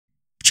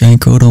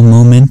GiantGrotle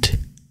moment.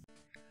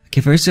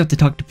 Okay, first we have to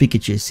talk to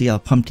Pikachu, see how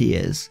pumped he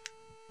is.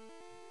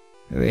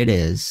 Or it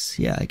is.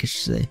 Yeah, I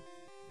guess you say.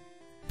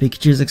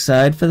 Pikachu's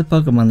excited for the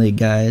Pokemon League,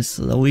 guys.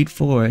 So the Elite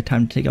Four.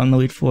 Time to take on the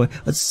Elite Four.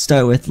 Let's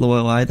start with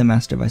Lorelei, the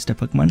Master of Ice-type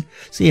Pokemon.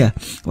 So yeah,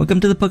 welcome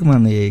to the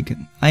Pokemon League.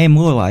 I am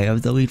Lorelei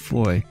of the Elite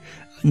Four.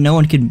 No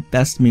one can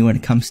best me when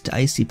it comes to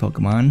icy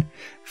Pokemon.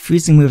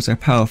 Freezing moves are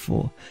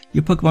powerful.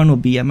 Your Pokemon will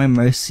be at my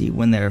mercy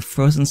when they are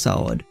frozen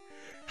solid.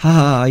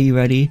 Haha, are you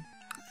ready?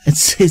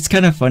 It's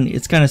kind of funny.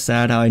 It's kind of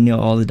sad how I know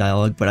all the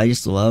dialogue, but I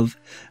just love.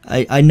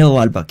 I know a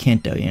lot about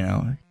Kanto, you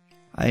know.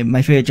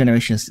 My favorite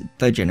generation is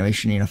third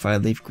generation, you know, Fire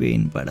Leaf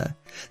Green, but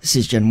this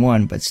is Gen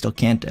 1, but still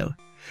Kanto.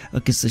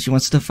 Okay, so she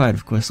wants to fight,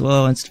 of course.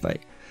 Well, wants to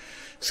fight.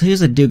 So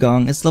here's a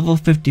Dugong. It's level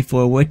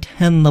 54. We're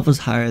 10 levels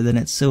higher than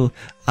it, so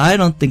I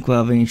don't think we'll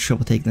have any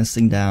trouble taking this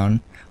thing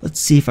down. Let's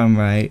see if I'm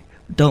right.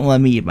 Don't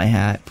let me eat my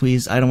hat,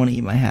 please. I don't want to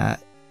eat my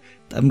hat.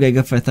 I'm gonna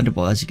go for a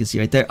Thunderbolt, as you can see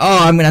right there. Oh,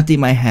 I'm gonna have to eat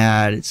my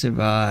hat. It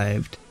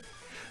survived.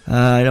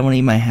 I don't want to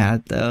eat my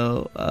hat,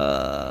 though.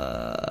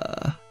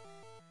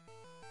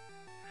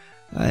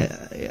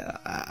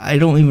 I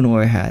don't even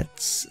wear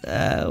hats.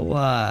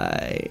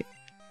 Why?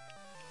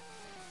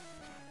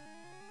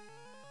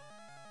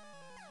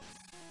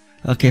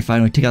 Okay,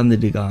 fine, we take on the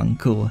Dugong.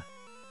 Cool.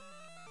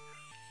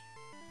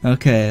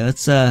 Okay,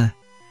 let's,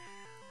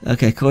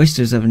 okay,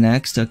 Cloyster's up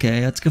next.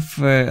 Okay, let's go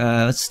for,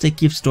 let's take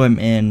Keep Storm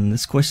in.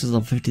 This course is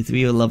level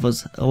 53,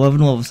 11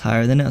 levels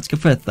higher than it. Let's go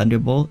for a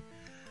Thunderbolt.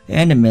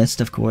 And a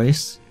Mist, of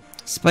course.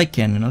 Spike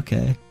Cannon,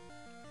 okay.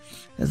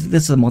 I think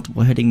this is a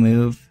multiple hitting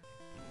move.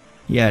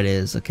 Yeah, it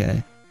is,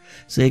 okay.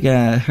 So you're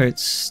gonna hurt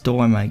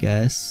Storm, I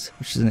guess,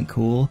 which isn't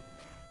cool.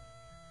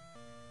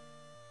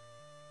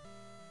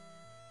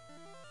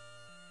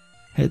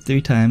 Hit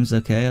 3 times,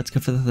 okay, let's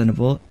go for the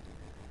Thunderbolt.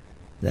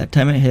 That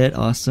time it hit,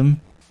 awesome.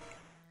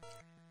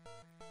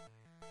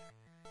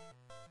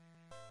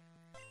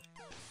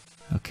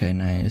 Okay,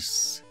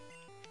 nice.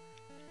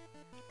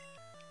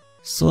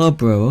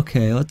 Slowbro,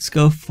 okay, let's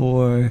go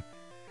for,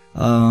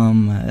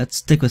 let's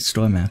stick with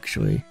Storm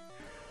actually.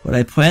 What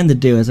I plan to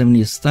do is I'm gonna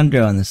use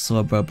Thunder on this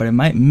Slowbro, but it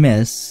might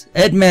miss.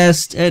 It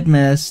missed! It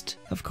missed!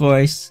 Of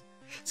course.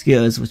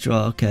 Skills,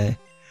 withdrawal, okay.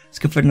 Let's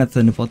go for another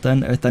Thunderbolt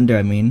then, or Thunder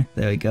I mean.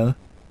 There we go.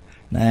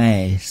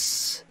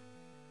 Nice.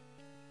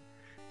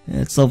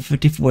 It's level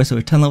 54, so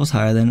we're 10 levels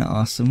higher than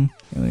awesome.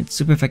 Anyway, it's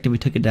super effective, we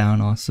took it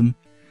down, awesome.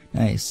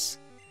 Nice.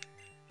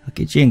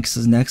 Okay, Jinx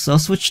is next. I'll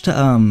switch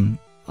to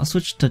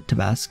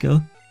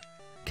Tabasco.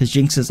 Cause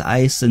Jinx is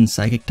ice and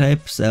psychic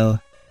type, so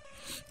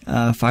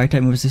fire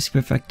type moves are super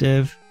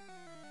effective.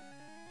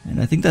 And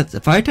I think that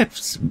a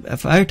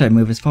fire type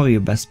move is probably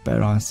your best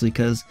bet, honestly,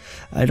 because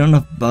I don't know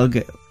if Bug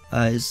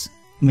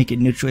make it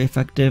neutrally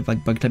effective,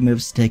 like Bug type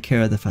moves take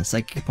care of the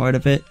psychic part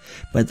of it,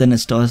 but then it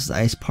still has the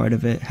ice part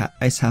of it,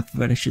 ice half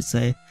of it I should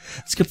say.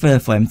 Let's go for the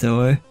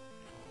Flamethrower.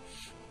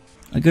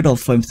 A good old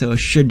Flamethrower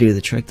should do the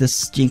trick.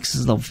 This Jinx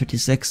is level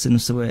 56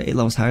 and so we're 8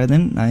 levels higher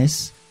than,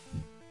 nice.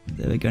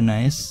 There we go,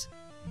 nice.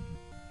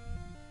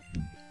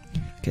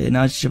 Okay,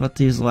 now it's about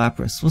to use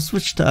Lapras. We'll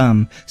switch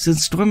to,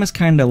 since Storm is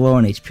kinda low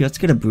on HP, let's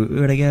get a Brute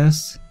Root, I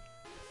guess.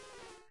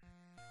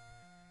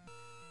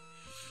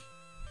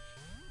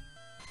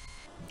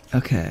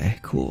 Okay,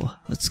 cool.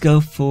 Let's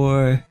go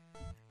for,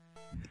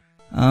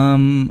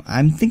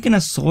 I'm thinking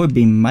a Solar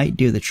Beam might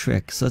do the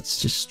trick, so let's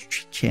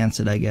just chance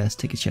it, I guess.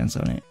 Take a chance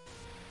on it.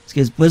 Let's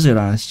get his Blizzard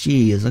on us,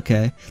 jeez,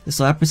 okay. This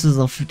Lapras is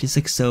level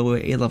 56, so we're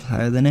 8 levels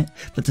higher than it,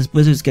 but this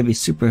Blizzard's gonna be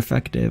super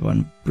effective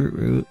on Brute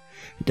Root.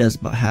 It does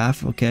about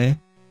half, okay.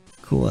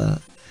 Cool.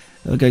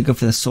 We're gonna go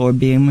for the Solar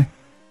Beam.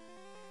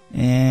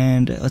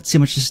 And let's see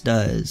how much this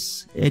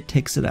does. It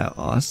takes it out,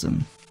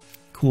 awesome.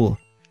 Cool.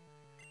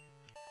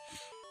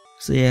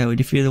 So yeah, we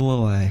defeated the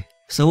Lorelei.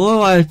 So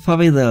Lorelei is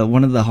probably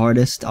one of the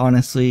hardest,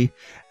 honestly,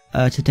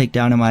 to take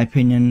down in my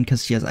opinion,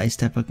 because she has ice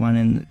type Pokemon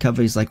and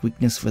covers like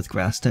weakness with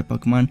grass type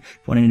Pokemon,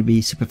 wanting to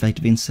be super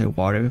effective against their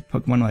water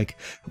Pokemon, like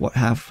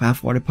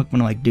half water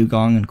Pokemon like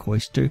Dugong and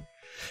Cloyster.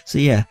 So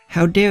yeah,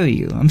 how dare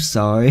you? I'm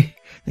sorry.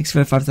 Thanks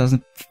for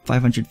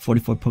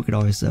 5,544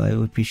 Pokédollars though, I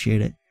would appreciate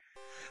it.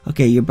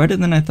 Okay, you're better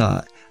than I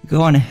thought.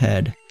 Go on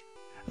ahead.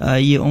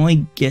 You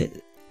only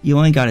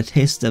got a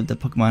taste of the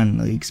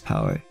Pokemon League's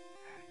power.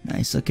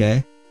 Nice,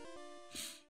 okay.